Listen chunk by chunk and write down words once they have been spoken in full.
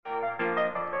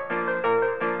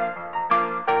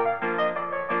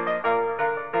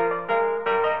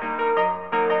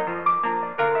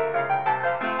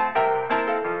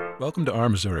Welcome to Our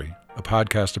Missouri, a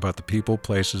podcast about the people,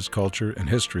 places, culture, and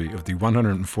history of the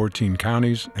 114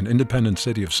 counties and independent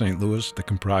city of St. Louis that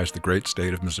comprise the great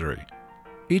state of Missouri.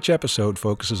 Each episode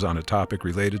focuses on a topic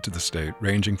related to the state,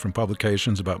 ranging from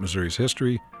publications about Missouri's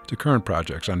history to current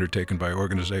projects undertaken by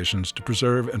organizations to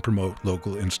preserve and promote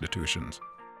local institutions.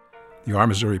 The Our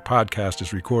Missouri podcast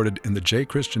is recorded in the J.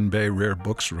 Christian Bay Rare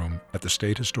Books Room at the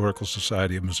State Historical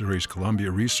Society of Missouri's Columbia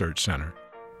Research Center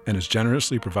and is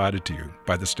generously provided to you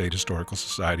by the State Historical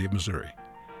Society of Missouri.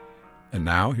 And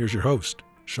now, here's your host,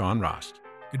 Sean Rost.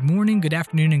 Good morning, good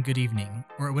afternoon, and good evening,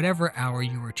 or at whatever hour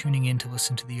you are tuning in to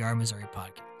listen to the Our Missouri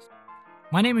podcast.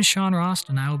 My name is Sean Rost,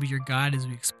 and I will be your guide as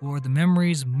we explore the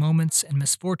memories, moments, and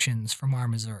misfortunes from Our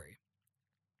Missouri.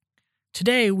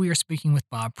 Today, we are speaking with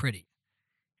Bob Priddy.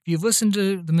 If you've listened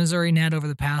to the Missouri Net over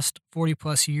the past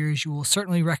 40-plus years, you will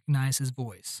certainly recognize his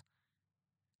voice.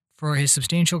 For his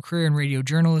substantial career in radio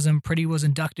journalism, Priddy was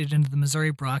inducted into the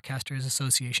Missouri Broadcasters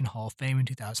Association Hall of Fame in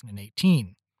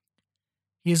 2018.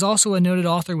 He is also a noted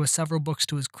author with several books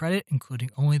to his credit, including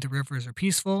Only the Rivers Are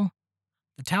Peaceful,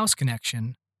 The Taos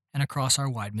Connection, and Across Our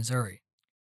Wide Missouri.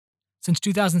 Since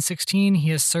 2016,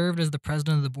 he has served as the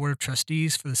president of the Board of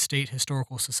Trustees for the State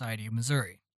Historical Society of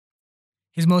Missouri.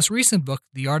 His most recent book,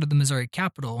 The Art of the Missouri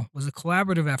Capitol, was a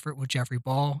collaborative effort with Jeffrey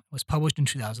Ball and was published in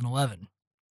 2011.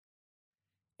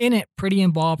 In it, Priddy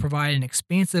and Ball provide an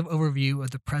expansive overview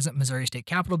of the present Missouri State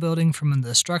Capitol building from the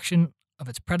destruction of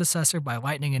its predecessor by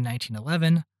lightning in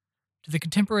 1911 to the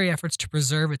contemporary efforts to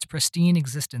preserve its pristine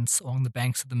existence along the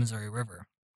banks of the Missouri River.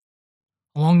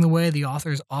 Along the way, the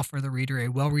authors offer the reader a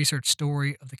well-researched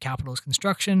story of the Capitol's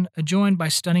construction, adjoined by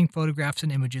stunning photographs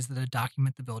and images that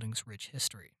document the building's rich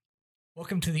history.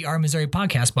 Welcome to the Our Missouri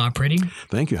podcast, Bob Priddy.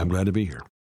 Thank you. I'm glad to be here.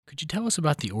 Could you tell us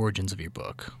about the origins of your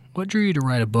book? What drew you to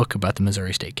write a book about the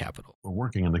Missouri State Capitol? Well,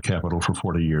 working in the Capitol for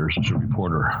 40 years as a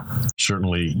reporter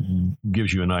certainly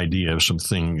gives you an idea of some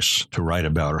things to write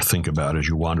about or think about as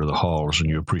you wander the halls and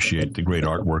you appreciate the great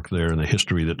artwork there and the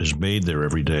history that is made there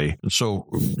every day. And so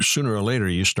sooner or later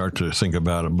you start to think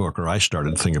about a book, or I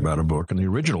started to think about a book. And the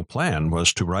original plan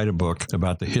was to write a book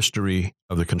about the history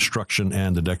of the construction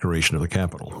and the decoration of the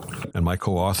Capitol. And my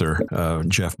co-author,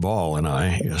 Jeff Ball, and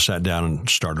I sat down and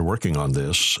started working on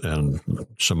this, and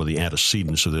some of the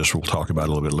antecedents of this we'll talk about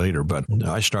a little bit later. But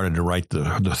I started to write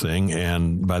the thing,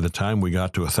 and by the time we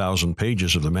got to 1,000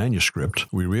 pages of the manuscript,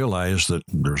 we realized that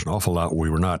there's an awful lot we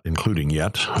were not including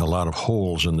yet, a lot of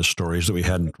holes in the stories that we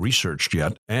hadn't researched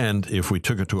yet. And if we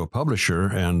took it to a publisher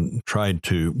and tried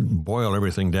to boil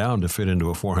everything down to fit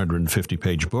into a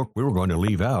 450-page book, we were going to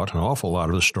leave out an awful lot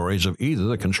of the stories of either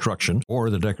the construction or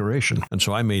the decoration. And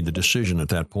so I made the decision at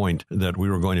that point that we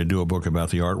were going to do a book about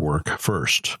the artwork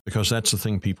first, because that's the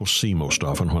thing people see most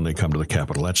often when they come to the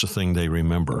Capitol. That's the thing they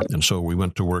remember. And so we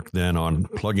went to work then on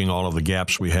plugging all of the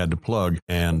gaps we had to plug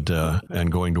and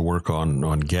going to work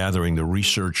on gathering the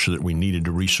research that we needed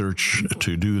to research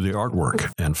to do the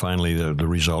artwork. And finally, the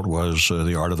result was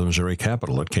The Art of the Missouri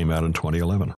Capitol that came out in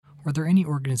 2011. Were there any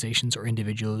organizations or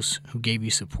individuals who gave you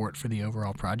support for the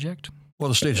overall project? Well,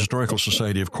 the State Historical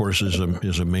Society, of course,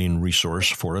 is a main resource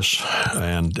for us,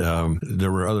 and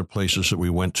there were other places that we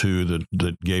went to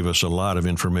that gave us a lot of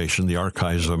information. The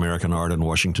Archives of American Art in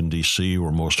Washington, D.C.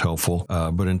 were most helpful,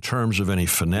 but in terms of any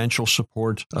financial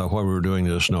support while we were doing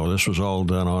this, no, this was all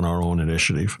done on our own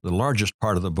initiative. The largest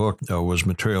part of the book was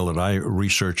material that I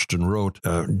researched and wrote.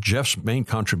 Jeff's main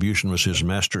contribution was his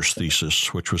master's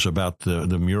thesis, which was about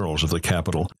the murals of the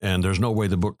Capitol, and there's no way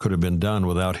the book could have been done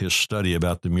without his study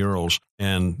about the murals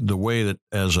and the way that,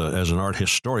 as an art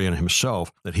historian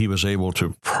himself, that he was able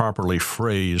to properly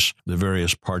phrase the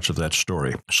various parts of that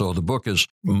story. So the book is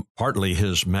partly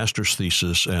his master's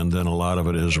thesis, and then a lot of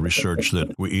it is research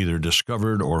that we either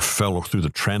discovered or fell through the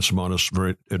transom on us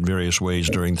in various ways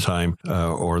during the time,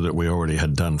 or that we already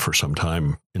had done for some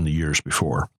time in the years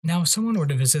before. Now, if someone were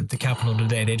to visit the Capitol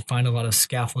today, they'd find a lot of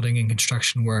scaffolding and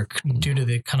construction work due to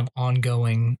the kind of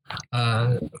ongoing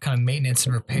kind of maintenance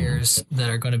and repairs that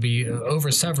are going to be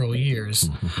over several years.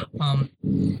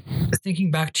 Thinking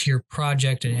back to your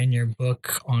project and your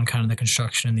book on kind of the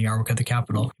construction and the artwork at the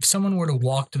Capitol, if someone were to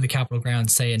walk to the Capitol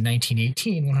grounds, say in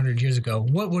 1918, 100 years ago,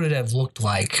 what would it have looked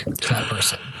like to that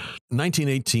person?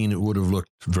 1918, it would have looked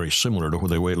very similar to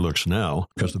the way it looks now,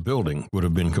 because the building would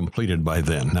have been completed by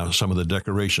then. Now, some of the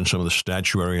decorations, some of the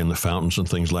statuary and the fountains and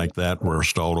things like that were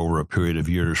installed over a period of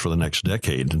years for the next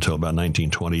decade until about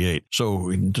 1928.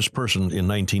 So this person in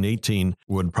 1918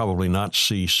 would probably not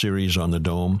see Ceres on the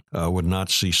dome, would not not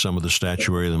see some of the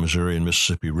statuary of the Missouri and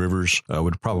Mississippi rivers,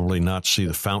 would probably not see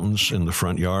the fountains in the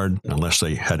front yard unless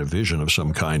they had a vision of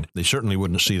some kind. They certainly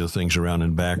wouldn't see the things around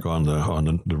and back on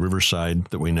the riverside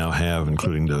that we now have,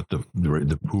 including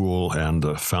the pool and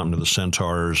the Fountain of the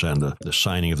Centaurs and the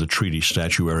signing of the treaty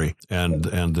statuary and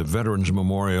the Veterans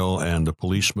Memorial and the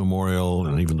Police Memorial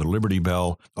and even the Liberty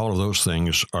Bell. All of those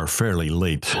things are fairly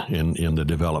late in the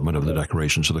development of the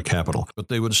decorations of the Capitol. But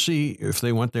they would see, if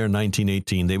they went there in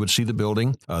 1918, they would see the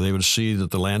building. They would see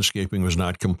that the landscaping was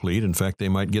not complete. In fact, they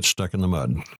might get stuck in the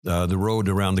mud. The road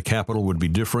around the Capitol would be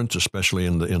different, especially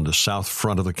in the south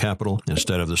front of the Capitol.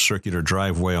 Instead of the circular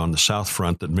driveway on the south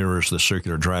front that mirrors the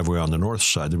circular driveway on the north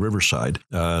side, the riverside,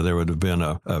 there would have been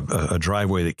a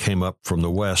driveway that came up from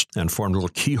the west and formed a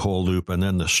little keyhole loop, and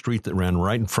then the street that ran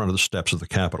right in front of the steps of the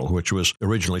Capitol, which was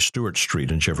originally Stewart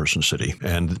Street in Jefferson City.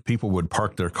 And people would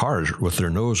park their cars with their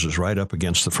noses right up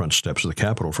against the front steps of the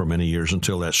Capitol for many years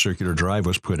until that circular drive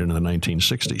was put in the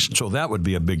 1960s. So that would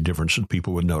be a big difference that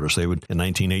people would notice. They would, in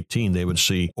 1918, they would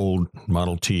see old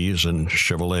Model Ts and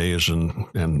Chevrolets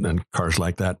and cars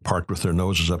like that parked with their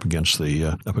noses up against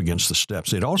the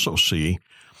steps. They'd also see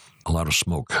a lot of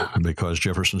smoke because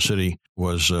Jefferson City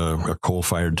was a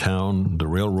coal-fired town. The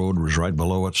railroad was right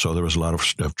below it, so there was a lot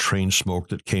of train smoke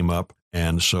that came up.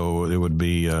 And so it would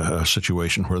be a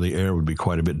situation where the air would be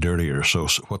quite a bit dirtier. So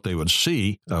what they would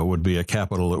see would be a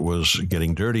Capitol that was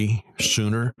getting dirty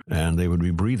sooner, and they would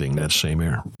be breathing that same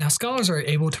air. Now, scholars are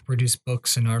able to produce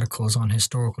books and articles on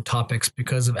historical topics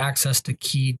because of access to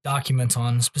key documents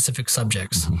on specific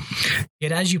subjects. Mm-hmm.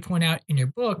 Yet, as you point out in your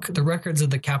book, the records of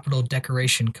the Capitol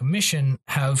Decoration Commission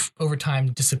have, over time,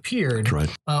 disappeared.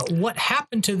 That's right. What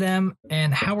happened to them,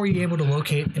 and how were you able to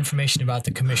locate information about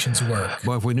the commission's work?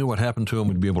 Well, if we knew what happened to them,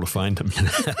 we'd be able to find them.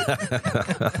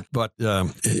 But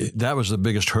that was the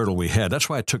biggest hurdle we had. That's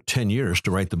why it took 10 years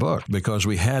to write the book, because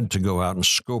we had to go out and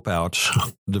scope out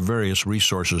the various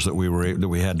resources that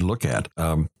we had to look at.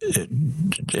 And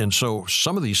so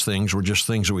some of these things were just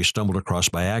things that we stumbled across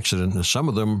by accident, and some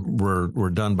of them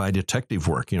were done by detective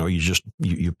work. You know,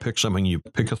 you pick something, you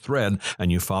pick a thread,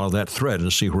 and you follow that thread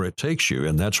and see where it takes you.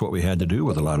 And that's what we had to do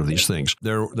with a lot of these things.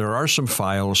 There are some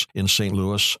files in St.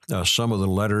 Louis. Some of the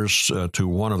letters to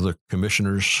one of the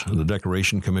commissioners, the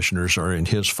decoration commissioners, are in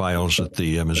his files at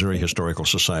the Missouri Historical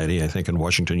Society, I think in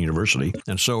Washington University.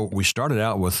 And so we started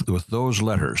out with those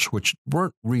letters, which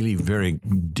weren't really very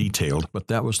detailed, but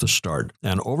that was the start.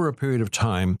 And over a period of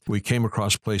time, we came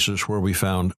across places where we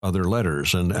found other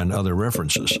letters and other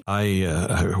references.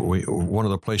 One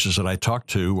of the places that I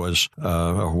talked to was,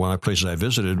 one of the places I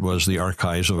visited was the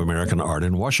Archives of American Art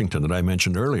in Washington that I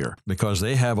mentioned earlier, because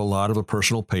they have a lot of the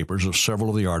personal papers of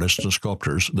several of the artists and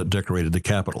sculptors that decorated the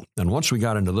Capitol. And once we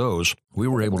got into those, we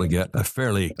were able to get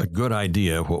a good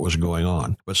idea of what was going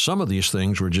on. But some of these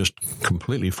things were just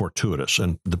completely fortuitous.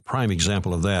 And the prime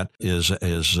example of that is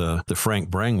the Frank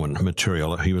Brangwyn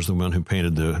material. He was the one who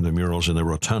painted the murals in the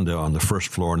rotunda on the first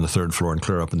floor and the third floor and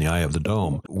clear up in the eye of the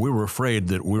dome. We were afraid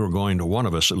that one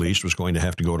of us at least, was going to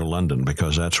have to go to London,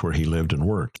 because that's where he lived and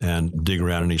worked, and dig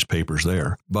around in these papers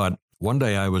there. But one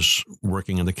day I was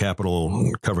working in the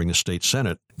Capitol covering the state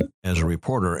Senate as a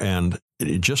reporter, and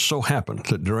it just so happened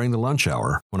that during the lunch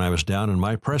hour, when I was down in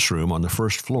my press room on the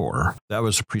first floor, that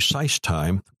was the precise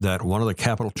time that one of the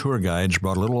Capitol tour guides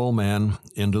brought a little old man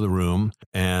into the room,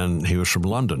 and he was from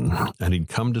London, and he'd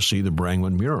come to see the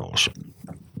Brangwyn murals.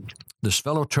 This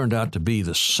fellow turned out to be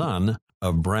the son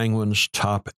of Brangwyn's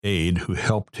top aide who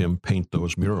helped him paint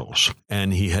those murals.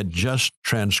 And he had just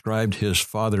transcribed his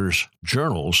father's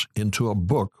journals into a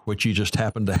book, which he just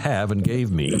happened to have and gave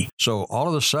me. So all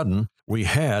of a sudden, we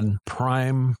had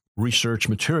prime research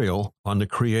material on the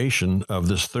creation of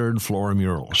this third floor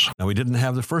murals. Now, we didn't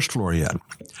have the first floor yet,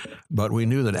 but we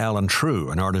knew that Alan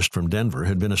True, an artist from Denver,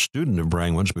 had been a student of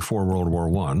Brangwyn's before World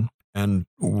War I. And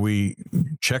we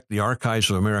checked the Archives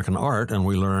of American Art, and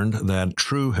we learned that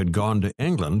True had gone to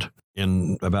England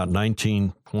in about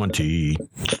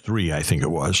 1923, I think it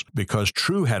was, because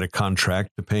True had a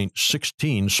contract to paint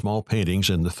 16 small paintings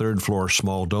in the third floor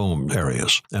small dome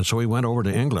areas. And so he went over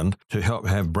to England to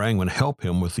have Brangwyn help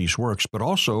him with these works, but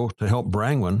also to help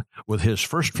Brangwyn with his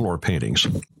first floor paintings.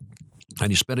 And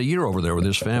he spent a year over there with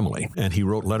his family, and he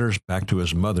wrote letters back to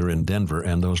his mother in Denver,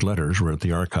 and those letters were at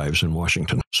the archives in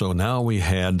Washington. So now we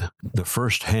had the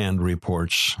first-hand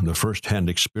reports, the first-hand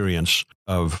experience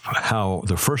of how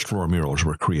the first floor murals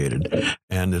were created,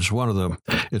 and it's one of the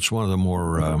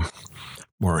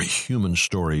more human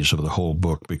stories of the whole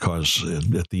book, because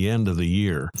at the end of the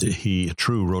year,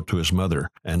 True wrote to his mother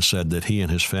and said that he and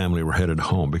his family were headed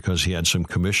home because he had some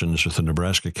commissions at the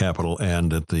Nebraska Capitol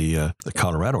and at the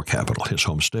Colorado Capitol, his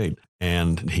home state.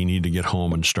 and he needed to get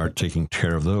home and start taking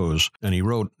care of those. And he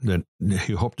wrote that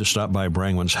he hoped to stop by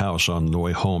Brangwen's house on the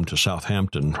way home to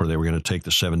Southampton, where they were going to take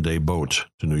the 7-day boat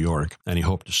to New York. And he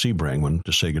hoped to see Brangwen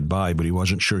to say goodbye, but he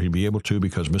wasn't sure he'd be able to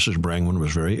because Mrs. Brangwen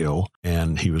was very ill,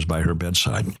 and he was by her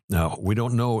bedside. Now, we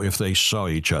don't know if they saw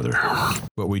each other,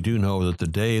 but we do know that the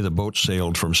day the boat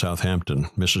sailed from Southampton,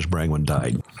 Mrs. Brangwen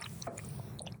died.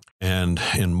 And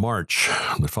in March,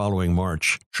 the following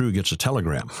March, True gets a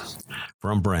telegram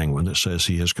from Brangwen that says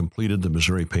he has completed the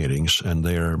Missouri paintings and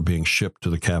they are being shipped to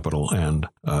the Capitol, and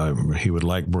he would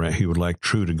like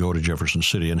True to go to Jefferson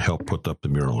City and help put up the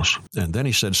murals. And then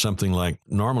he said something like,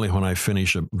 normally when I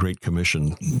finish a great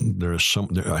commission, there is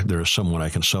someone I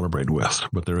can celebrate with,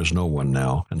 but there is no one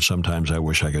now, and sometimes I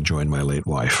wish I could join my late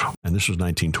wife. And this was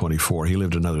 1924. He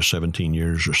lived another 17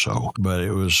 years or so, but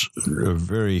it was a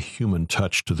very human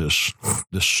touch to this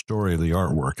story of the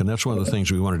artwork. And that's one of the things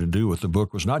we wanted to do with the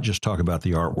book, was not just talk about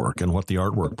the artwork and what the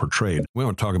artwork portrayed. We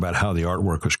want to talk about how the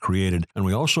artwork was created. And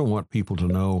we also want people to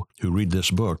know, who read this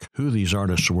book, who these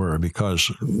artists were, because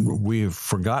we've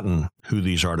forgotten who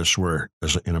these artists were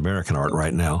in American art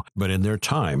right now. But in their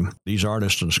time, these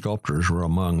artists and sculptors were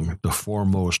among the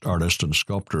foremost artists and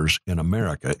sculptors in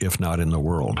America, if not in the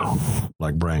world,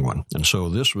 like Brangwen. And so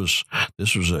this was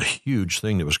a huge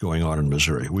thing that was going on in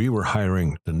Missouri. We were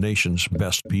hiring the nation's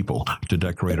best people to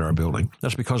decorate our building.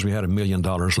 That's because we had $1 million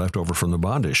left over from the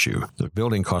bond issue. The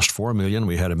building cost $4 million.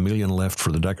 We had $1 million left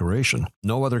for the decoration.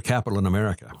 No other capital in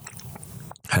America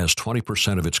has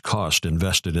 20% of its cost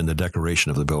invested in the decoration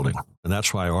of the building. And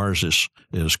that's why ours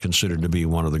is considered to be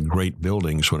one of the great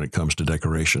buildings when it comes to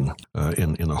decoration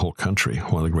in the whole country,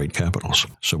 one of the great capitals.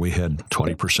 So we had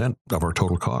 20% of our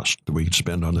total cost that we could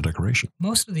spend on the decoration.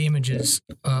 Most of the images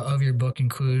of your book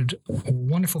include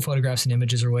wonderful photographs and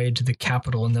images related to the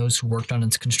Capitol and those who worked on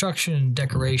its construction,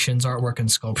 decorations, artwork,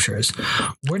 and sculptures.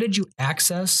 Where did you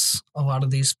access a lot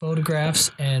of these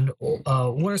photographs, and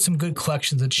what are some good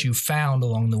collections that you found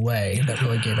along the way that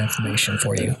really gave information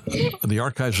for you? The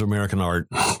Archives of American Art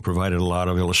provided a lot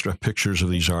of pictures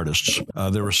of these artists.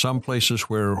 There were some places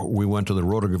where we went to the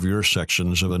rotogravure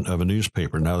sections of a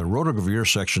newspaper. Now, the rotogravure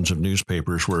sections of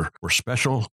newspapers were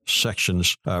special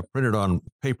sections printed on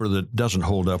paper that doesn't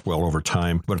hold up well over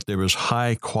time, but there was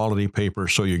high quality paper,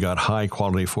 so you got high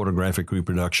quality photographic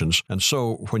reproductions. And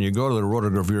so when you go to the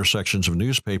rotogravure sections of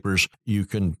newspapers, you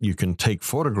can take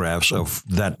photographs of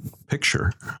that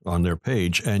picture on their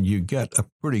page, and you get a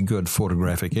pretty good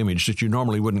photographic image that you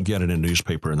normally wouldn't get in a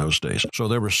newspaper in those days. So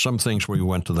there were some things where we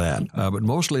went to that. But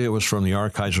mostly it was from the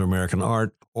Archives of American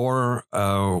Art, or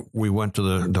we went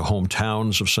to the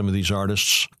hometowns of some of these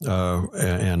artists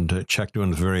and checked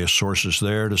in various sources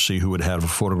there to see who would have a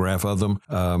photograph of them.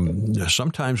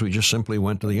 Sometimes we just simply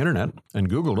went to the internet and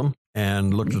Googled them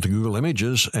and looked at the Google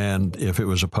images, and if it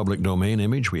was a public domain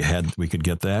image, we could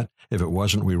get that. If it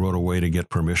wasn't, we wrote a way to get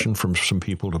permission from some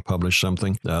people to publish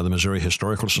something. The Missouri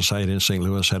Historical Society in St.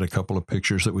 Louis had a couple of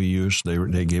pictures that we used.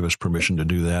 They gave us permission to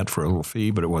do that for a little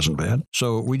fee, but it wasn't bad.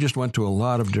 So we just went to a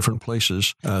lot of different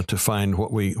places to find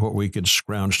what we could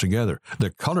scrounge together. The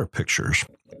color pictures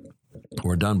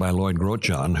were done by Lloyd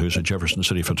Grotjohn, who's a Jefferson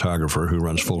City photographer who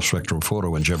runs Full Spectrum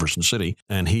Photo in Jefferson City.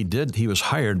 And he was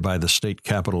hired by the state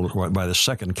capitol, by the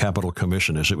Second Capitol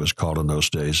Commission, as it was called in those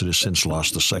days. It has since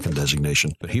lost the second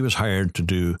designation. But he was hired to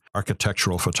do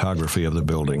architectural photography of the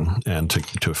building and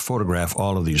to photograph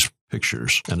all of these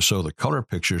pictures. And so the color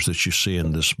pictures that you see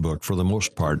in this book, for the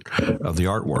most part of the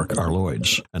artwork, are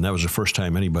Lloyd's. And that was the first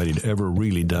time anybody had ever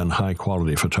really done high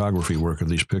quality photography work of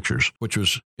these pictures, which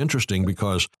was interesting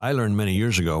because I learned many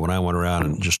years ago when I went around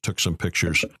and just took some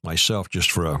pictures myself just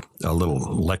for a little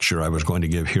lecture I was going to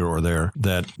give here or there,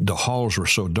 that the halls were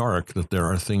so dark that there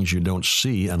are things you don't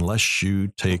see unless you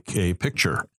take a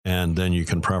picture. And then you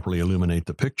can properly illuminate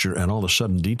the picture, and all of a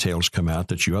sudden details come out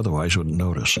that you otherwise wouldn't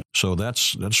notice. So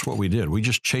that's what we did. We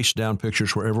just chased down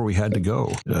pictures wherever we had to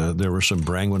go. There were some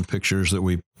Brangwen pictures that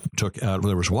we took out.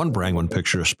 There was one Brangwen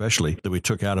picture especially that we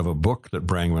took out of a book that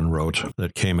Brangwen wrote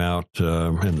that came out in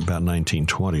about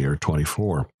 1920 or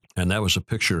 24. And that was a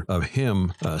picture of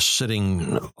him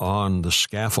sitting on the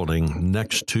scaffolding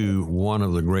next to one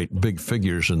of the great big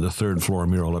figures in the third floor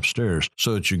mural upstairs,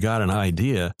 so that you got an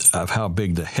idea of how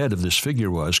big the head of this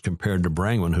figure was compared to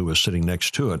Brangwen, who was sitting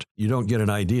next to it. You don't get an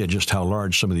idea just how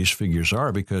large some of these figures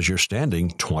are because you're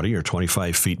standing 20 or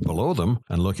 25 feet below them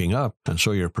and looking up, and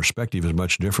so your perspective is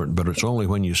much different. But it's only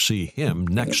when you see him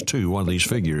next to one of these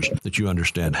figures that you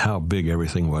understand how big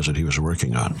everything was that he was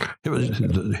working on.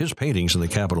 His paintings in the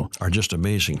Capitol Capitol are just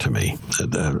amazing to me.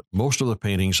 Most of the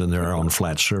paintings in there are on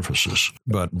flat surfaces,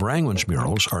 but Brangwen's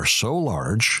murals are so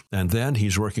large, and then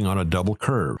he's working on a double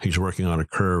curve. He's working on a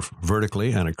curve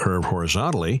vertically and a curve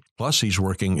horizontally, plus he's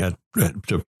working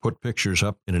to put pictures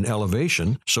up in an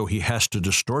elevation, so he has to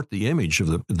distort the image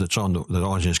of that's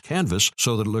on his canvas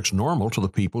so that it looks normal to the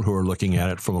people who are looking at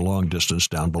it from a long distance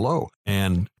down below.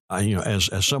 And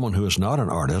as someone who is not an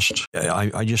artist,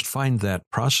 I just find that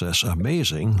process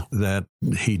amazing that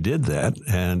he did that,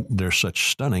 and they're such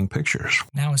stunning pictures.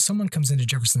 Now, as someone comes into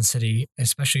Jefferson City,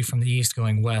 especially from the east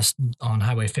going west on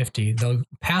Highway 50, they'll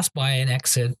pass by an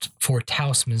exit for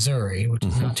Taos, Missouri, which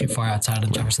is not too far outside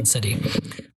of Jefferson City.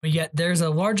 But yet there's a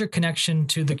larger connection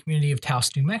to the community of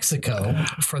Taos, New Mexico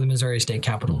for the Missouri State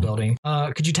Capitol building.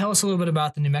 Could you tell us a little bit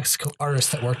about the New Mexico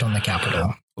artists that worked on the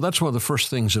Capitol? Well, that's one of the first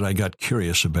things that I got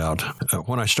curious about.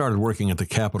 When I started working at the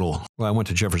Capitol, I went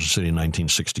to Jefferson City in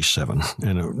 1967,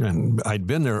 and I'd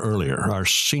been there earlier. Our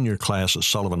senior class at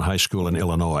Sullivan High School in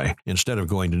Illinois, instead of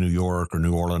going to New York or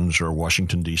New Orleans or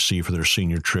Washington, D.C. for their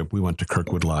senior trip, we went to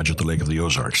Kirkwood Lodge at the Lake of the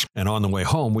Ozarks. And on the way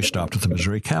home, we stopped at the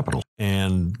Missouri Capitol,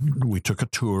 and we took a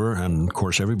tour, and of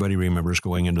course, everybody remembers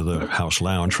going into the House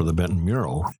Lounge for the Benton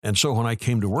mural. And so when I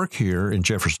came to work here in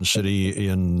Jefferson City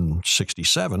in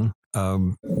 67,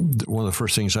 one of the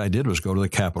first things I did was go to the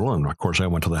Capitol, and of course I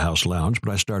went to the House Lounge,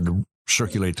 but I started to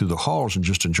circulate through the halls and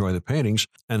just enjoy the paintings.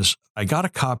 And I got a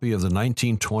copy of the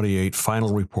 1928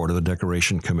 final report of the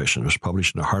Decoration Commission. It was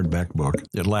published in a hardback book.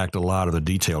 It lacked a lot of the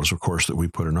details, of course, that we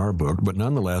put in our book, but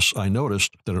nonetheless, I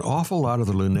noticed that an awful lot of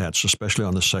the lunettes, especially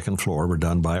on the second floor, were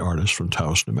done by artists from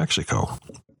Taos, New Mexico.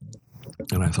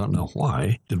 And I thought, now,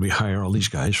 why did we hire all these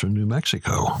guys from New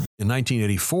Mexico? In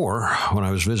 1984, when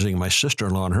I was visiting my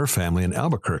sister-in-law and her family in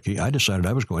Albuquerque, I decided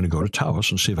I was going to go to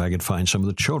Taos and see if I could find some of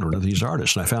the children of these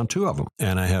artists. And I found two of them.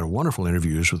 And I had wonderful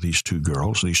interviews with these two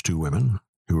girls, these two women,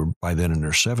 who were by then in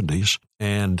their 70s.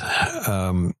 And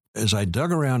as I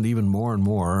dug around even more and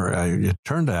more, it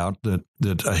turned out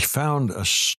that I found a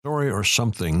story or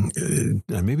something, and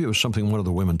maybe it was something one of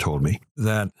the women told me,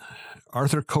 that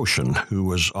Arthur Koshin, who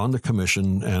was on the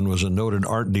commission and was a noted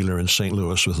art dealer in St.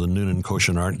 Louis with the Noonan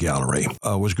Koshin Art Gallery,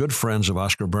 was good friends of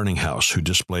Oscar Burninghouse, who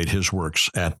displayed his works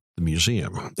at the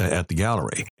museum, at the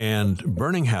gallery. And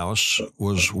Burninghouse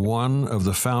was one of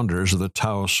the founders of the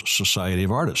Taos Society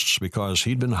of Artists, because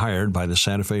he'd been hired by the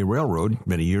Santa Fe Railroad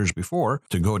many years before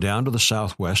to go down to the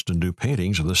Southwest and do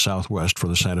paintings of the Southwest for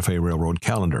the Santa Fe Railroad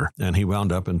calendar. And he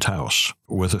wound up in Taos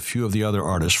with a few of the other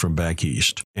artists from back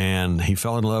east. And he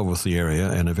fell in love with the area.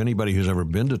 And if anybody who's ever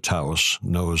been to Taos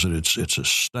knows that it's a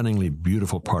stunningly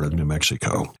beautiful part of New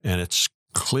Mexico. And it's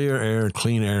clear air,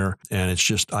 clean air, and it's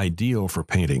just ideal for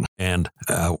painting. And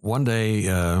one day,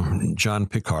 John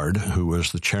Pickard, who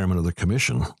was the chairman of the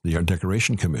commission, the Art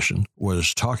Decoration Commission,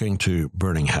 was talking to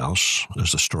Burninghouse,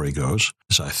 as the story goes,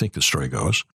 as I think the story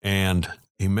goes, and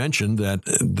he mentioned that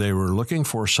they were looking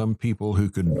for some people who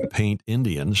could paint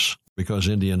Indians, because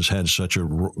Indians had such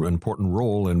an important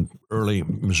role in early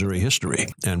Missouri history.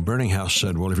 And Burninghouse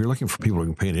said, well, if you're looking for people who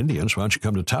can paint Indians, why don't you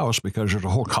come to Taos, because there's a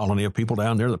whole colony of people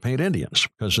down there that paint Indians,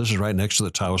 because this is right next to the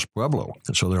Taos Pueblo.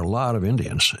 And so there are a lot of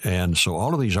Indians. And so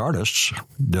all of these artists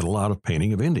did a lot of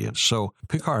painting of Indians. So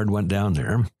Pickard went down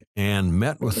there and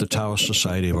met with the Taos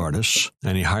Society of Artists,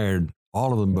 and he hired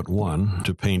all of them but one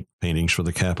to paint paintings for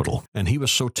the Capitol. And he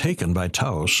was so taken by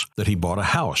Taos that he bought a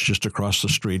house just across the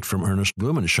street from Ernest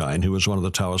Blumenschein, who was one of the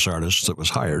Taos artists that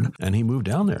was hired, and he moved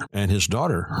down there. And his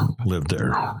daughter lived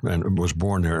there and was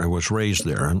born there and was raised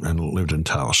there and lived in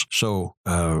Taos. So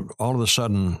all of a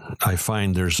sudden, I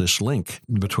find there's this link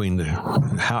between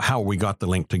how we got the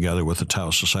link together with the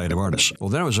Taos Society of Artists.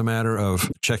 Well, then it was a matter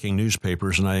of checking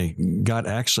newspapers, and I got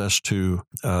access to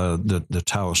the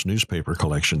Taos newspaper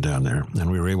collection down there, and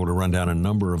we were able to run down a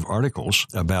number of articles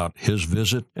about his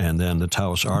visit, and then the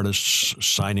Taos artists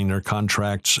signing their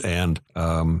contracts and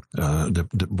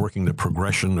working the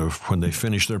progression of when they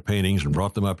finished their paintings and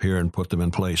brought them up here and put them in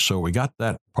place. So we got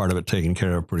that part of it taken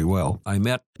care of pretty well. I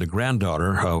met the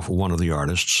granddaughter of one of the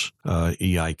artists,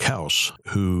 E.I. Kaus,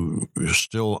 who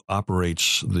still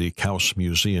operates the Kaus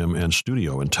Museum and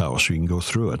Studio in Taos. You can go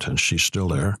through it, and she's still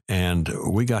there. And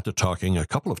we got to talking a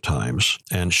couple of times,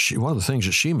 and one of the things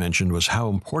that she mentioned mind was how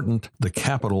important the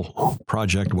Capitol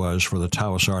project was for the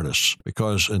Taos artists,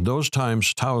 because in those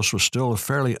times, Taos was still a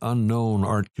fairly unknown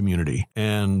art community,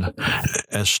 and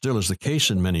as still is the case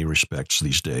in many respects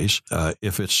these days,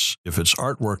 if it's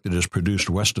artwork that is produced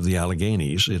west of the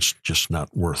Alleghenies, it's just not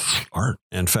worth art.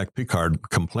 In fact, Picard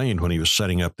complained when he was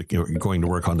setting up going to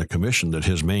work on the commission that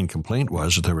his main complaint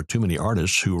was that there were too many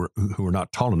artists who were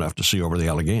not tall enough to see over the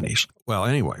Alleghenies. Well,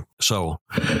 anyway, so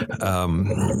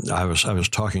I was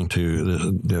talking to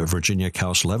the Virginia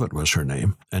Kaus Levitt was her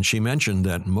name, and she mentioned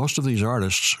that most of these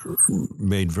artists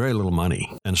made very little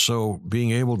money, and so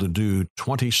being able to do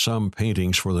 20-some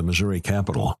paintings for the Missouri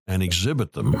Capitol and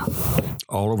exhibit them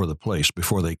all over the place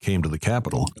before they came to the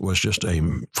Capitol was just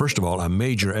first of all, a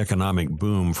major economic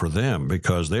boom for them,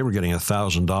 because they were getting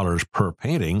 $1,000 per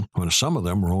painting when some of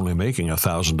them were only making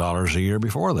 $1,000 a year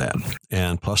before that.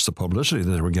 And plus the publicity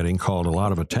that they were getting called a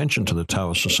lot of attention to the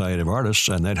Taos Society of Artists,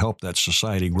 and that helped that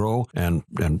society grow and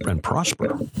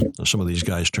prosper. Some of these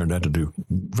guys turned out to do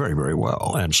very, very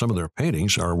well, and some of their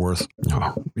paintings are worth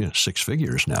six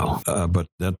figures now. But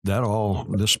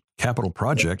this Capitol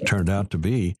project turned out to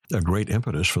be a great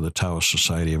impetus for the Taos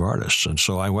Society of Artists. And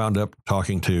so I wound up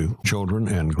talking to children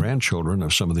and grandchildren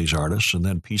of some of these artists and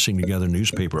then piecing together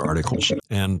newspaper articles.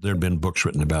 And there had been books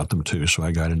written about them too, so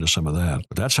I got into some of that.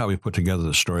 But that's how we put together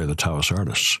the story of the Taos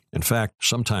artists. In fact,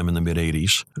 sometime in the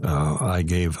mid-'80s, I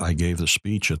gave the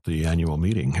speech at the annual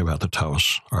meeting about the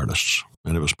Taos artists.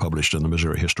 And it was published in the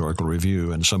Missouri Historical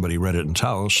Review, and somebody read it in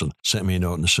Taos and sent me a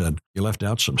note and said, "You left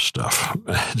out some stuff."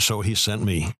 And so he sent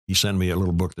me a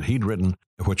little book that he'd written,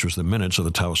 which was the minutes of the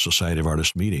Taos Society of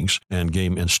Artists meetings, and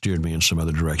steered me in some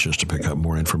other directions to pick up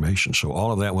more information. So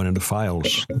all of that went into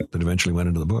files that eventually went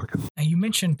into the book. Now, you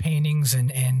mentioned paintings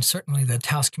and certainly the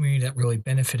Taos community that really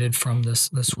benefited from this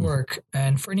work.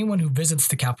 And for anyone who visits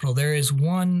the Capitol, there is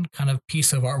one kind of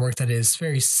piece of artwork that is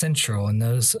very central, and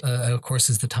those, of course,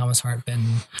 is the Thomas Hart Benton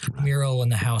mural in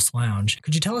the House Lounge.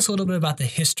 Could you tell us a little bit about the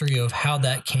history of how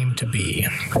that came to be?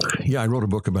 Yeah, I wrote a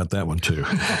book about that one too.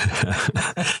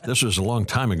 This was a long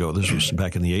time ago. This was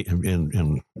back in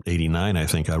in 89, I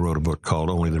think. I wrote a book called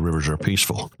Only the Rivers Are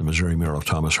Peaceful, the Missouri mural of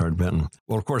Thomas Hart Benton.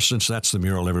 Well, of course, since that's the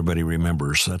mural everybody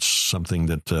remembers, that's something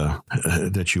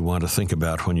that you want to think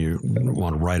about when you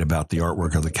want to write about the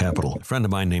artwork of the Capitol. A friend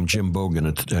of mine named Jim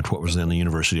Bogan at what was then the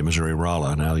University of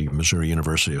Missouri-Rolla, now the Missouri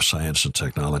University of Science and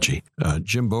Technology.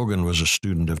 Jim Bogan was a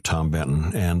student of Tom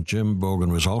Benton, and Jim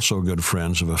Bogan was also good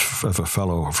friends of a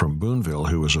fellow from Boonville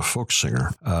who was a folk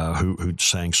singer who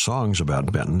sang songs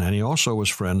about Benton, and he also was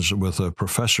friends with a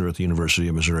professor at the University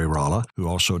of Missouri-Rolla who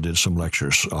also did some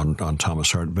lectures on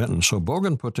Thomas Hart Benton. So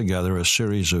Bogan put together a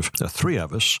series of three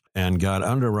of us and got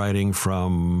underwriting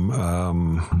from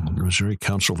the Missouri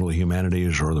Council for the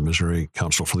Humanities or the Missouri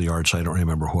Council for the Arts, I don't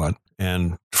remember what.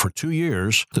 And for 2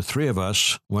 years, the three of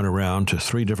us went around to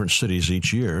 3 different cities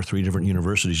each year, 3 different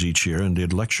universities each year, and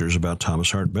did lectures about Thomas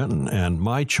Hart Benton. And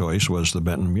my choice was the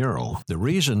Benton mural. The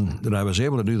reason that I was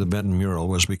able to do the Benton mural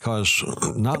was because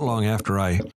not long after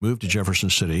I moved to Jefferson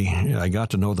City, I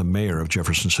got to know the mayor of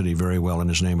Jefferson City very well, and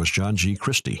his name was John G.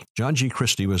 Christie. John G.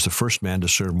 Christie was the first man to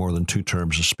serve more than 2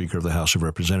 terms as Speaker of the House of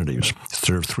Representatives.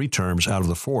 Served 3 terms out of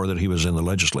the 4 that he was in the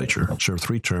legislature. Served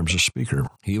 3 terms as Speaker.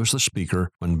 He was the Speaker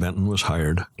when Benton was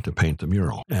hired to paint the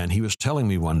mural. And he was telling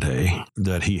me one day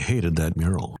that he hated that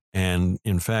mural. And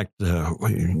in fact,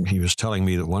 he was telling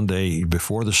me that one day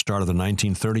before the start of the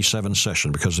 1937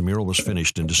 session, because the mural was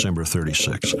finished in December of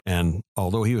 36, and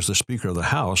although he was the Speaker of the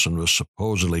House and was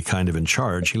supposedly kind of in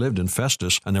charge, he lived in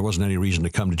Festus, and there wasn't any reason to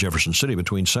come to Jefferson City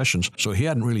between sessions, so he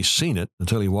hadn't really seen it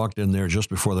until he walked in there just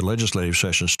before the legislative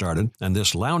session started. And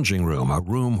this lounging room, a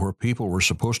room where people were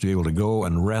supposed to be able to go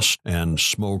and rest and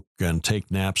smoke and take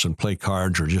naps and play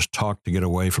cards or just talk to get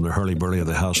away from the hurly-burly of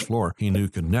the House floor, he knew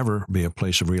could never be a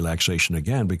place of relaxation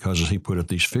again, because, as he put it,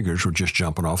 these figures were just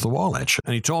jumping off the wall at you.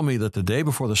 And he told me that the day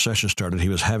before the session started, he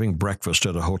was having breakfast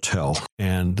at a hotel,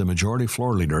 and the majority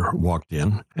floor leader walked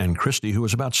in, and Christie, who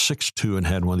was about 6'2" and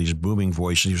had one of these booming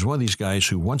voices, he was one of these guys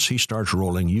who, once he starts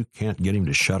rolling, you can't get him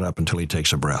to shut up until he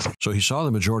takes a breath. So he saw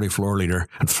the majority floor leader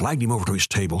and flagged him over to his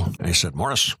table, and he said,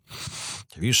 "Morris,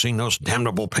 have you seen those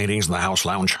damnable paintings in the House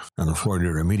Lounge?" And the floor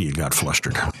leader immediately got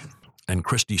flustered. And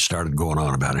Christie started going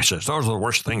on about it. He says, "Those are the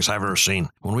worst things I've ever seen.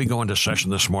 When we go into session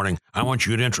this morning, I want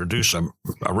you to introduce a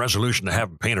resolution to have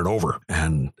them painted over."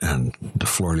 And the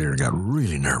floor leader got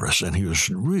really nervous, and he was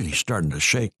really starting to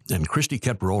shake. And Christie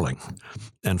kept rolling.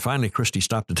 And finally, Christie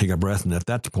stopped to take a breath. And at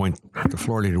that point, the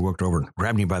floor leader walked over and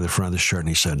grabbed me by the front of the shirt, and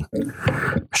he said,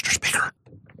 "Mr. Speaker,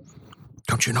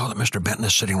 don't you know that Mr. Benton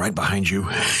is sitting right behind you?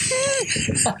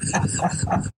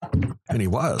 And he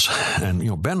was. And,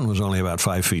 Benton was only about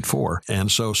 5'4".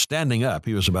 And so standing up,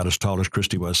 he was about as tall as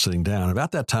Christie was sitting down.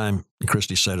 About that time,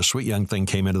 Christie said, a sweet young thing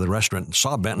came into the restaurant and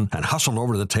saw Benton and hustled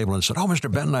over to the table and said, "Oh,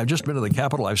 Mr. Benton, I've just been to the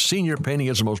Capitol. I've seen your painting.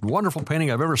 It's the most wonderful painting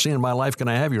I've ever seen in my life. Can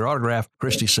I have your autograph?"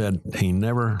 Christie said he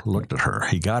never looked at her.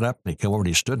 He got up and he came over and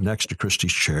he stood next to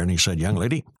Christie's chair and he said, "Young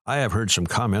lady, I have heard some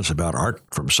comments about art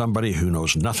from somebody who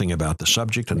knows nothing about the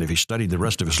subject, and if he studied the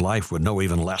rest of his life would know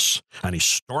even less." And he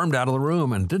stormed out of the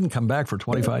room and didn't come back for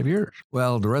 25 years.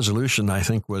 Well, the resolution, I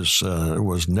think, was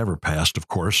never passed, of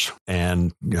course.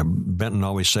 And Benton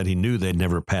always said he knew they'd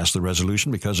never pass the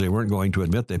resolution because they weren't going to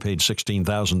admit they paid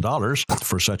 $16,000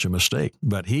 for such a mistake.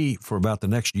 But he, for about the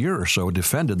next year or so,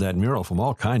 defended that mural from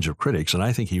all kinds of critics. And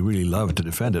I think he really loved to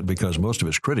defend it because most of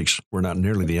his critics were not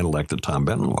nearly the intellect that Tom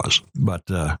Benton was. But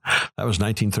that was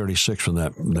 1936 when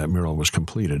that mural was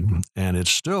completed. And it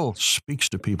still speaks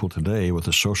to people today with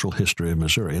the social history of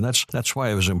Missouri. And that's why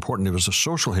it was important. It was the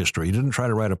social history. He didn't try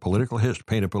to write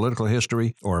paint a political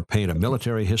history or paint a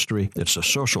military history. It's a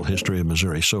social history of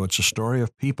Missouri. So it's a story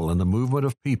of people and the movement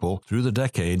of people through the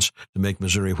decades to make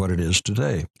Missouri what it is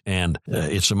today. And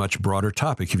it's a much broader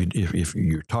topic. If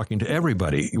you're talking to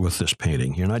everybody with this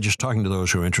painting, you're not just talking to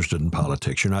those who are interested in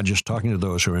politics. You're not just talking to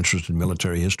those who are interested in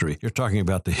military history. You're talking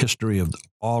about the history of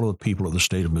all of the people of the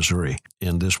state of Missouri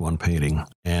in this one painting.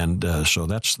 And so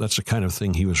that's the kind of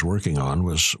thing he was working on,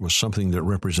 was something that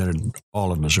represented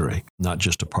all of Missouri, not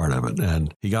just a part of it.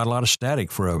 And he got a lot of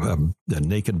static for a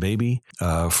naked baby,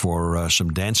 for some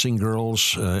dancing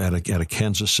girls at a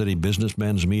Kansas City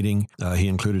businessmen's meeting. He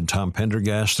included Tom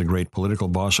Pendergast, the great political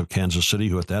boss of Kansas City,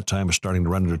 who at that time was starting to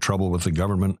run into trouble with the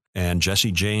government. And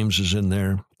Jesse James is in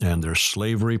there, and there's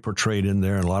slavery portrayed in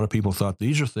there. And a lot of people thought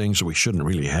these are things that we shouldn't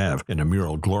really have in a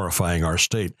mural glorifying our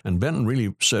state. And Benton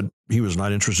really said he was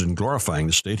not interested in glorifying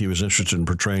the state. He was interested in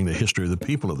portraying the history of the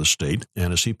people of the state.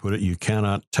 And as he put it, you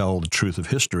cannot tell the truth of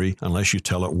history unless you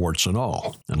tell it warts and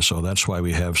all. And so that's why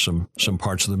we have some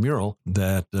parts of the mural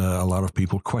that a lot of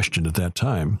people questioned at that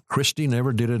time. Christie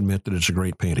never did admit that it's a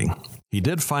great painting. He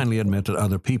did finally admit that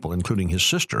other people, including his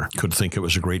sister, could think it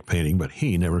was a great painting, but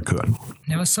he never could.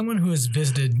 Now, as someone who has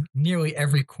visited nearly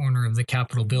every corner of the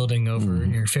Capitol building over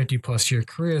your 50-plus year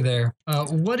career there,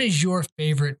 what is your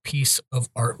favorite piece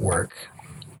of artwork?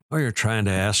 Oh, you're trying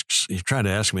to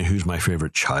ask me who's my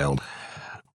favorite child.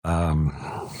 I've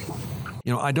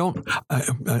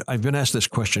been asked this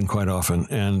question quite often,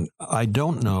 and I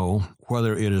don't know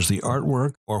whether it is the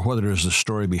artwork or whether it is the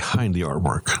story behind the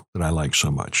artwork that I like so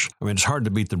much. I mean, it's hard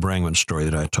to beat the Brangman story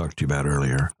that I talked to you about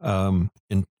earlier.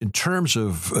 In terms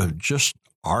of just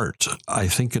art, I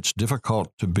think it's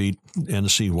difficult to beat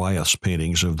N.C. Wyeth's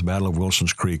paintings of the Battle of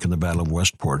Wilson's Creek and the Battle of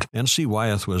Westport. N.C.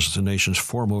 Wyeth was the nation's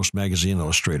foremost magazine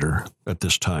illustrator at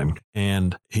this time,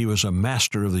 and he was a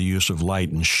master of the use of light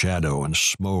and shadow and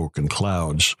smoke and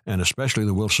clouds, and especially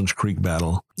the Wilson's Creek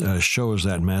battle shows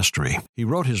that mastery. He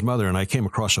wrote his mother, and I came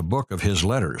across a book of his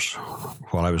letters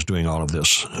while I was doing all of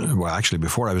this. Well, actually,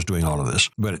 before I was doing all of this.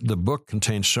 But the book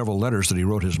contains several letters that he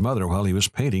wrote his mother while he was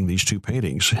painting these two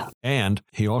paintings. And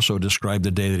he also described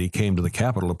the day that he came to the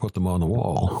Capitol to put them on the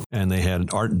wall, and they had an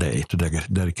art day to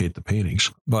dedicate the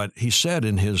paintings. But he said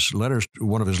in his letters,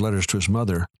 one of his letters to his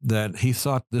mother, that he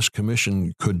thought this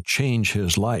commission could change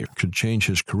his life, could change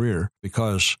his career,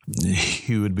 because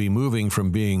he would be moving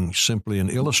from being simply an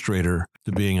illustrator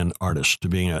to being an artist, to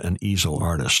being an easel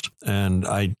artist. And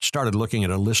I started looking at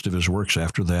a list of his works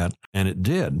after that, and it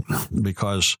did,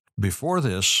 because before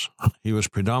this, he was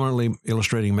predominantly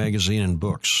illustrating magazine and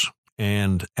books.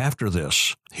 And after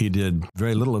this, he did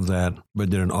very little of that, but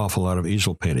did an awful lot of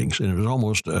easel paintings. And it was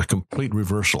almost a complete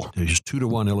reversal. It was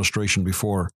 2-to-1 illustration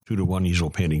before, 2-to-1 easel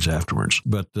paintings afterwards.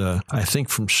 But I think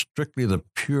from strictly the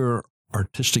pure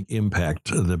artistic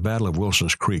impact, the Battle of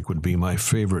Wilson's Creek would be my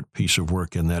favorite piece of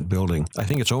work in that building. I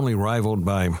think it's only rivaled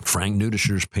by Frank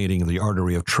Nudisher's painting of the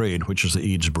Artery of Trade, which is the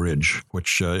Eads Bridge,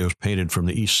 which it was painted from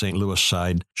the East St. Louis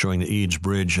side, showing the Eads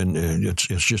Bridge, and it's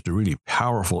just a really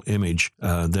powerful image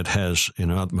that has,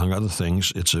 among other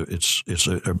things, it's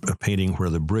a painting where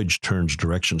the bridge turns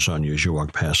directions on you as you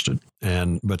walk past it.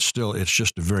 But still, it's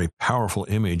just a very powerful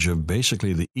image of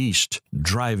basically the East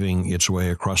driving its way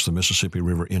across the Mississippi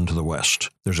River into the West.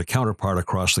 There's a counterpart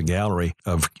across the gallery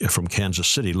from Kansas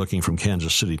City, looking from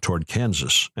Kansas City toward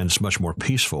Kansas, and it's much more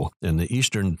peaceful. In the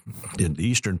eastern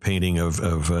painting of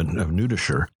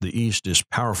Nudisher, the East is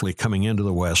powerfully coming into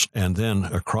the West, and then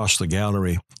across the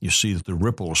gallery, you see that the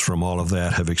ripples from all of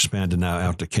that have expanded now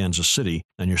out to Kansas City,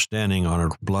 and you're standing on a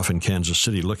bluff in Kansas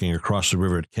City looking across the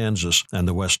river at Kansas, and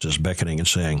the West is beckoning and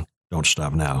saying, Don't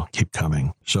stop now. Keep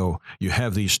coming. So you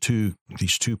have these two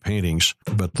paintings,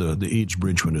 but the Eads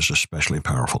Bridge one is especially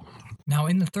powerful. Now,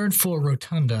 in the third floor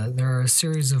rotunda, there are a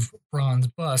series of bronze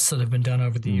busts that have been done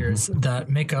over the years that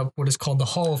make up what is called the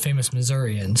Hall of Famous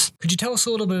Missourians. Could you tell us a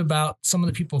little bit about some of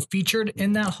the people featured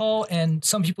in that hall and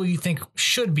some people you think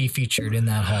should be featured in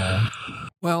that hall?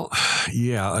 Well,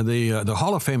 yeah, the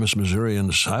Hall of Famous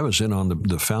Missourians, I was in on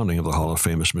the founding of the Hall of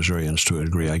Famous Missourians to a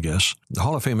degree, I guess. The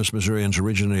Hall of Famous Missourians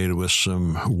originated with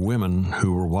some women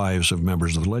who were wives of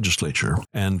members of the legislature,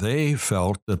 and they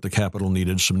felt that the Capitol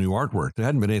needed some new artwork. There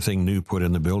hadn't been anything new put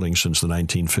in the building since the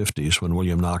 1950s when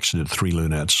William Knox did 3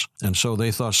 lunettes, and so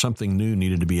they thought something new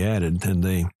needed to be added, and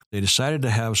they decided to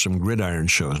have some gridiron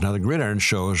shows. Now, the gridiron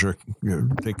shows are,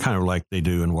 they kind of like they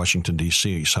do in Washington,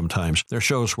 D.C. sometimes. They're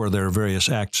shows where there are various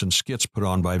acts and skits put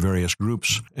on by various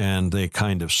groups, and they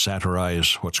kind of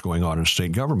satirize what's going on in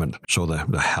state government. So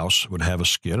the House would have a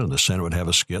skit, and the Senate would have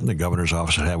a skit, and the governor's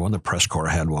office would have one, the press corps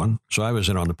had one. So I was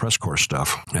in on the press corps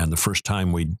stuff, and the first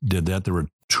time we did that, there were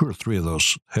 2 or 3 of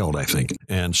those held, I think.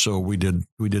 And so we did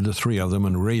the 3 of them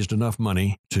and raised enough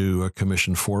money to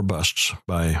commission 4 busts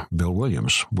by William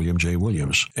J.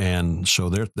 Williams. And so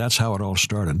that's how it all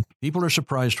started. People are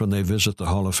surprised when they visit the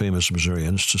Hall of Famous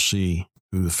Missourians to see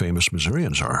who the famous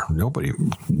Missourians are. Nobody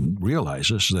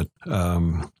realizes that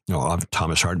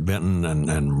Thomas Hart Benton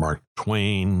and Mark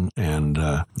Twain and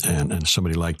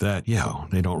somebody like that. Yeah,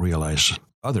 they don't realize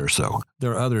others, though.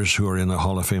 There are others who are in the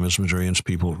Hall of Famous Missourians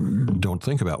people don't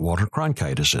think about. Walter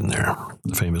Cronkite is in there,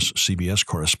 the famous CBS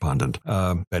correspondent.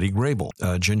 Betty Grable,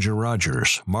 Ginger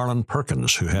Rogers, Marlon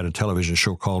Perkins, who had a television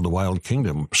show called The Wild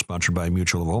Kingdom, sponsored by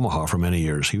Mutual of Omaha for many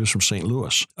years. He was from St.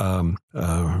 Louis.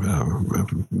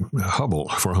 Hubble,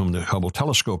 for whom the Hubble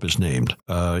telescope is named,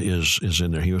 is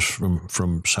in there. He was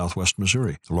from Southwest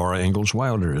Missouri. Laura Ingalls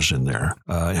Wilder is in there.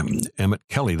 Emmett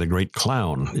Kelly, the great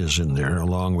clown, is in there,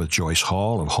 along with Joyce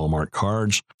Hall of Hallmark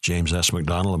Cards, James S.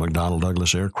 McDonnell of McDonnell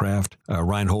Douglas Aircraft,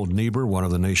 Reinhold Niebuhr, one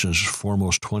of the nation's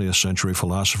foremost 20th century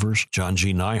philosophers, John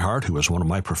G. Neihardt, who was one of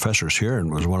my professors here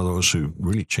and was one of those who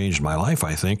really changed my life,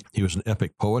 I think. He was an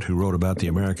epic poet who wrote about the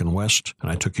American West, and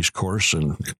I took his course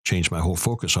and changed my whole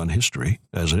focus on history.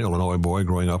 As an Illinois boy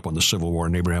growing up on the Civil War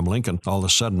and Abraham Lincoln, all of a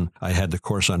sudden I had the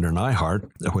course under Neihardt,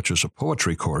 which was a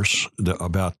poetry course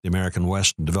about the American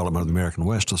West and development of the American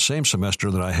West, the same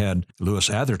semester that I had Lewis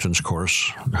Atherton's course,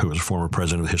 who was a former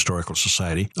president of the Historical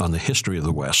Society, on the history of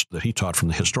the West that he taught from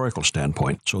the historical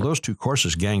standpoint. So those 2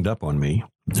 courses ganged up on me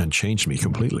and changed me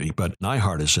completely. But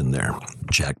Neihardt is in there.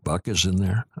 Jack Buck is in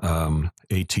there.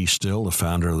 A.T. Still, the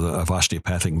founder of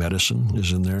osteopathic medicine,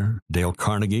 is in there. Dale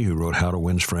Carnegie, who wrote How to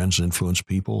Win Friends and Influence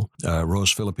People.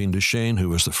 Rose Philippine Duchesne, who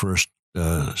was the first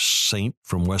saint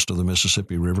from west of the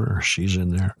Mississippi River. She's in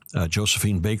there.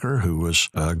 Josephine Baker, who was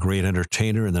a great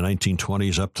entertainer in the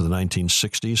 1920s up to the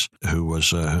 1960s, who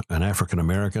was an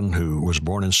African-American who was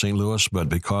born in St. Louis, but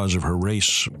because of her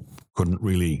race, couldn't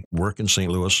really work in St.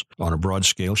 Louis on a broad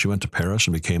scale. She went to Paris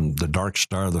and became the dark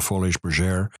star of the Folies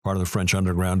Bergère, part of the French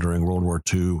underground during World War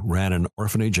II, ran an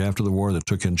orphanage after the war that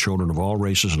took in children of all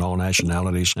races and all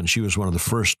nationalities, and she was one of the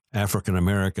first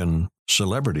African-American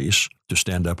celebrities to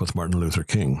stand up with Martin Luther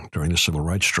King during the civil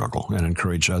rights struggle and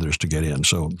encourage others to get in.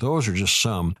 So those are just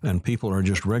some, and people are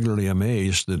just regularly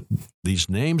amazed that these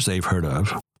names they've heard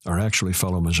of are actually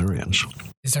fellow Missourians.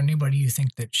 Is there anybody you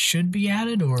think that should be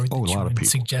added or that a lot of people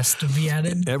suggest to be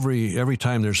added? Every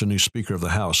time there's a new Speaker of the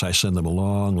House, I send them a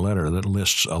long letter that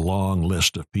lists a long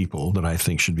list of people that I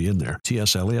think should be in there.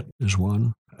 T.S. Eliot is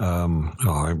one.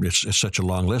 It's such a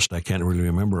long list, I can't really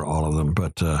remember all of them.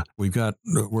 But we're a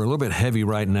little bit heavy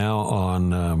right now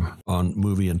on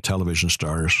movie and television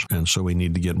stars, and so we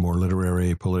need to get more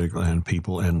literary, political, and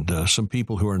people, and some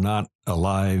people who are not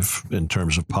alive in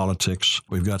terms of politics.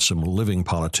 We've got some living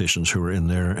politicians who are in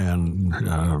there,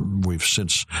 and we've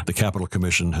since the Capitol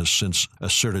Commission has since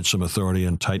asserted some authority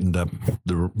and tightened up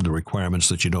the requirements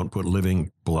that you don't put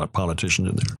living politicians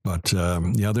in there. But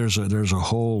there's a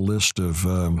whole list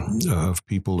of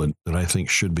people that I think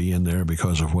should be in there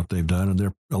because of what they've done,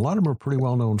 and a lot of them are pretty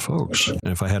well-known folks. And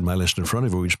if I had my list in front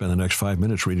of you, we'd spend the next 5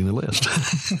 minutes reading the list.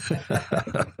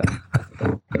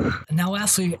 Now,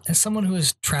 lastly, as someone who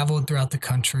has traveled throughout the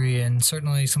country and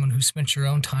certainly someone who spent your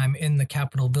own time in the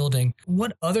Capitol building,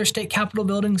 what other state Capitol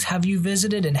buildings have you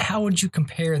visited, and how would you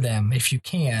compare them, if you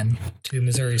can, to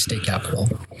Missouri State Capitol?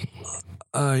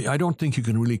 I don't think you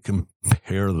can really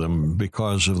compare them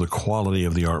because of the quality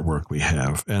of the artwork we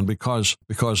have, and because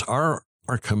our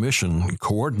our commission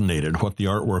coordinated what the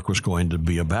artwork was going to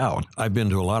be about. I've been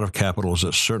to a lot of capitals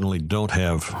that certainly don't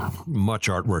have much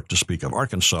artwork to speak of.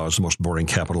 Arkansas is the most boring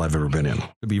capital I've ever been in,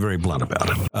 to be very blunt about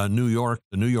it. New York,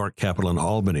 the New York capital in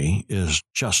Albany is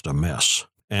just a mess.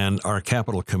 And our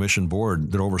Capital Commission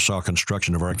board that oversaw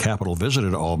construction of our capital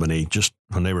visited Albany just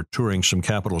when they were touring some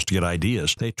capitals to get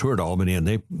ideas. They toured Albany, and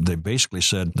they basically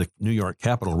said the New York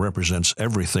Capitol represents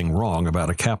everything wrong about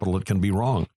a capital that can be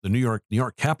wrong. The New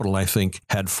York Capitol, I think,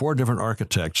 had 4 different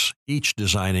architects, each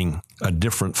designing a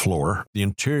different floor. The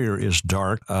interior is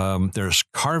dark. There's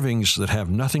carvings that have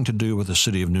nothing to do with the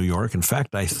city of New York. In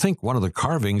fact, I think one of the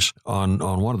carvings on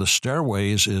one of the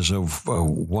stairways is of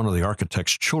one of the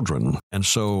architect's children. And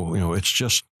so,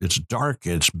 it's dark,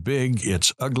 it's big,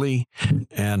 it's ugly,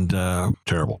 and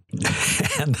terrible.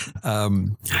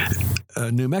 And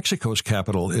New Mexico's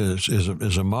Capitol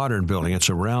is a modern building. It's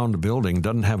a round building,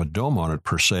 doesn't have a dome on it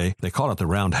per se. They call it the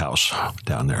Roundhouse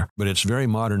down there, but it's very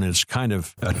modern. And it's kind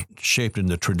of shaped in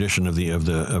the tradition of the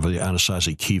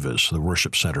Anasazi Kivas, the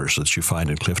worship centers that you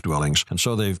find in cliff dwellings. And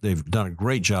so they've done a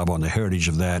great job on the heritage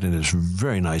of that, and it's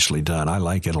very nicely done. I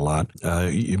like it a lot.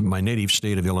 My native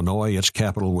state of Illinois, its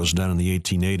capital was done in the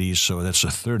 1880s, so that's a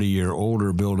 30-year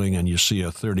older building, and you see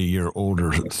a 30-year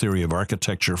older theory of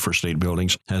architecture for state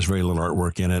buildings. Has very little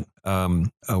artwork in it.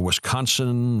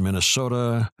 Wisconsin,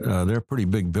 Minnesota, they're pretty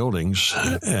big buildings,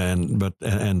 and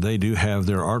they do have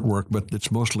their artwork, but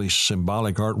it's mostly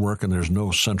symbolic artwork, and there's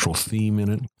no central theme in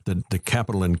it. The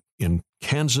Capitol in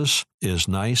Kansas is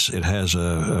nice. It has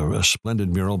a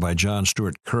splendid mural by John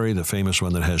Stuart Curry, the famous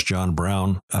one that has John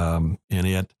Brown in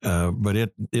it, but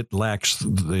it lacks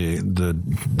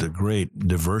the great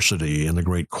diversity and the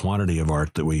great quantity of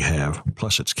art that we have.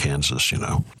 Plus, it's Kansas,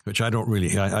 which I don't really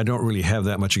have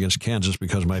that much against Kansas,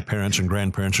 because my parents and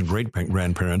grandparents and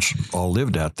great-grandparents all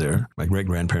lived out there. My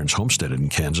great-grandparents homesteaded in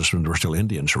Kansas when there were still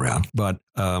Indians around. But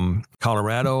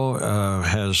Colorado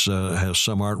has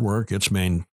some artwork. Its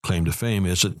main claim to fame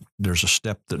is that there's a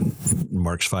step that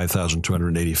marks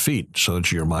 5,280 feet, so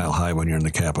that you're mile high when you're in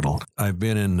the Capitol. I've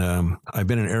been in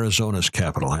Arizona's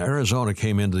capital. Arizona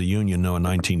came into the Union in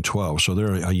 1912, so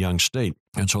they're a young state.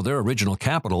 And so their original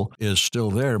capital is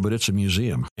still there, but it's a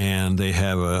museum. And they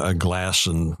have a glass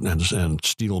and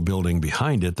steel building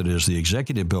behind it that is the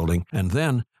executive building. And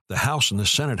then the House and the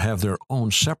Senate have their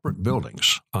own separate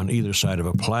buildings on either side of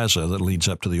a plaza that leads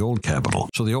up to the old Capitol.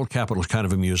 So the old Capitol is kind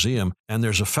of a museum. And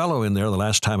there's a fellow in there, the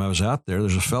last time I was out there,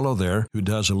 there's a fellow there who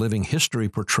does a living history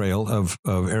portrayal of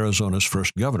Arizona's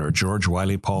first governor, George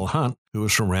Wiley Paul Hunt, who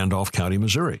was from Randolph County,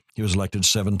 Missouri. He was elected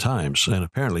 7 times, and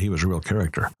apparently he was a real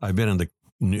character. I've been in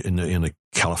the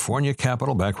California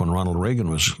Capitol back when Ronald Reagan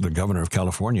was the governor of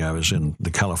California. I was in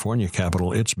the California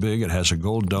Capitol. It's big. It has a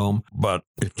gold dome, but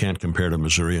it can't compare to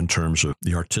Missouri in terms of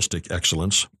the artistic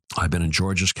excellence. I've been in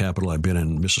Georgia's capital. I've been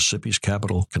in Mississippi's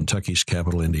capital, Kentucky's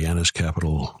capital, Indiana's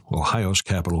capital, Ohio's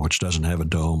capital, which doesn't have a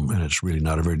dome, and it's really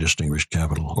not a very distinguished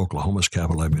capital. Oklahoma's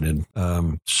capital I've been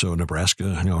in. So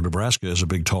Nebraska, Nebraska is a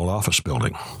big, tall office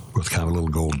building with kind of a little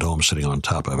gold dome sitting on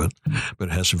top of it, but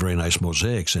it has some very nice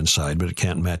mosaics inside, but it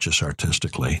can't match us artistically.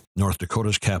 North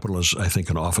Dakota's capital is, I think,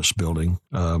 an office building.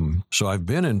 So I've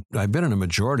been in a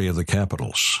majority of the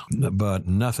capitals, but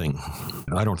nothing.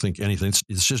 I don't think anything.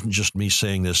 This isn't just me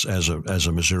saying this as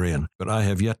a Missourian, but I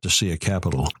have yet to see a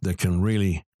capital that can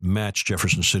really match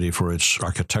Jefferson City for its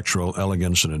architectural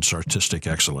elegance and its artistic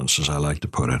excellence, as I like to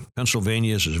put it.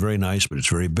 Pennsylvania's is very nice, but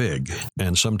it's very big.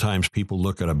 And sometimes people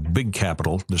look at a big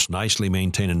capital that's nicely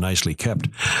maintained and nicely kept,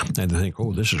 and they think,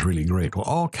 oh, this is really great. Well,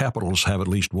 all capitals have at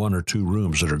least 1 or 2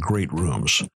 rooms that are great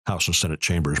rooms, House and Senate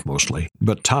chambers mostly.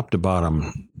 But top to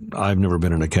bottom, I've never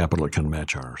been in a capital that can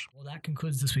match ours. Well, that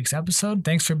concludes this week's episode.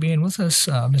 Thanks for being with us,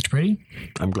 Mr. Brady.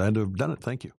 I'm glad to have done it.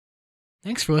 Thank you.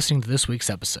 Thanks for listening to this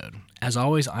week's episode. As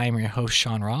always, I am your host,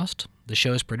 Sean Rost. The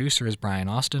show's producer is Brian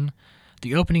Austin.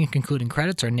 The opening and concluding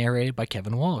credits are narrated by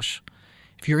Kevin Walsh.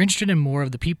 If you're interested in more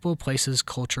of the people, places,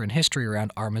 culture, and history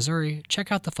around our Missouri,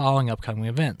 check out the following upcoming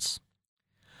events.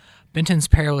 Benton's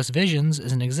Perilous Visions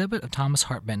is an exhibit of Thomas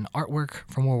Hart Benton artwork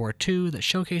from World War II that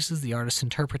showcases the artist's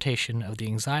interpretation of the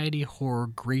anxiety, horror,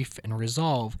 grief, and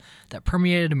resolve that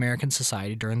permeated American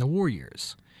society during the war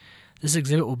years. This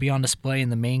exhibit will be on display in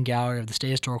the main gallery of the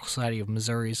State Historical Society of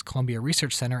Missouri's Columbia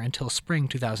Research Center until spring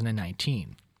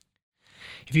 2019.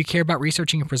 If you care about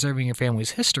researching and preserving your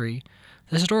family's history,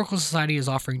 the Historical Society is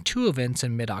offering 2 events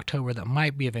in mid-October that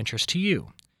might be of interest to you.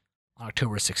 On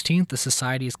October 16th, the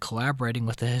Society is collaborating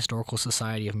with the Historical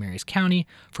Society of Marys County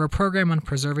for a program on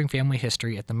preserving family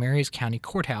history at the Marys County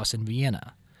Courthouse in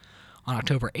Vienna. On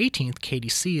October 18th, Katie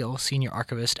Seal, Senior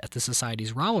Archivist at the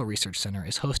Society's Rollo Research Center,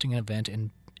 is hosting an event in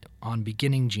on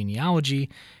beginning genealogy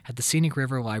at the Scenic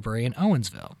River Library in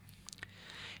Owensville.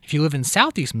 If you live in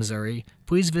southeast Missouri,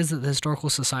 please visit the Historical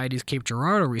Society's Cape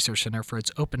Girardeau Research Center for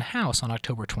its open house on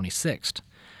October 26th.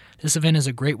 This event is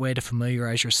a great way to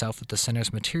familiarize yourself with the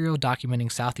center's material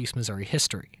documenting southeast Missouri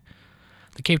history.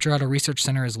 The Cape Girardeau Research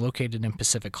Center is located in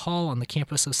Pacific Hall on the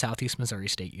campus of Southeast Missouri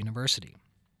State University.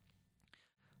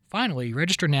 Finally,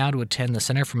 register now to attend the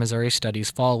Center for Missouri Studies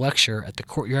Fall Lecture at the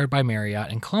Courtyard by Marriott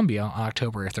in Columbia on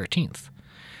October 13th.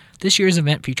 This year's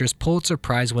event features Pulitzer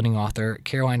Prize-winning author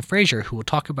Caroline Fraser, who will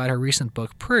talk about her recent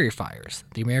book Prairie Fires,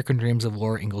 The American Dreams of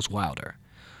Laura Ingalls Wilder.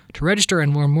 To register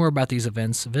and learn more about these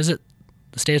events, visit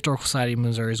the State Historical Society of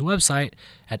Missouri's website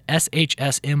at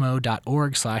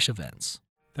shsmo.org/events.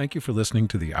 Thank you for listening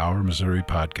to the Our Missouri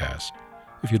podcast.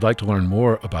 If you'd like to learn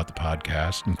more about the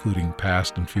podcast, including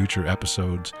past and future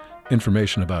episodes,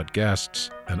 information about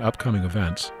guests, and upcoming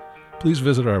events, please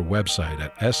visit our website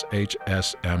at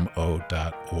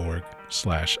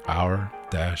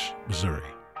shsmo.org/our-Missouri.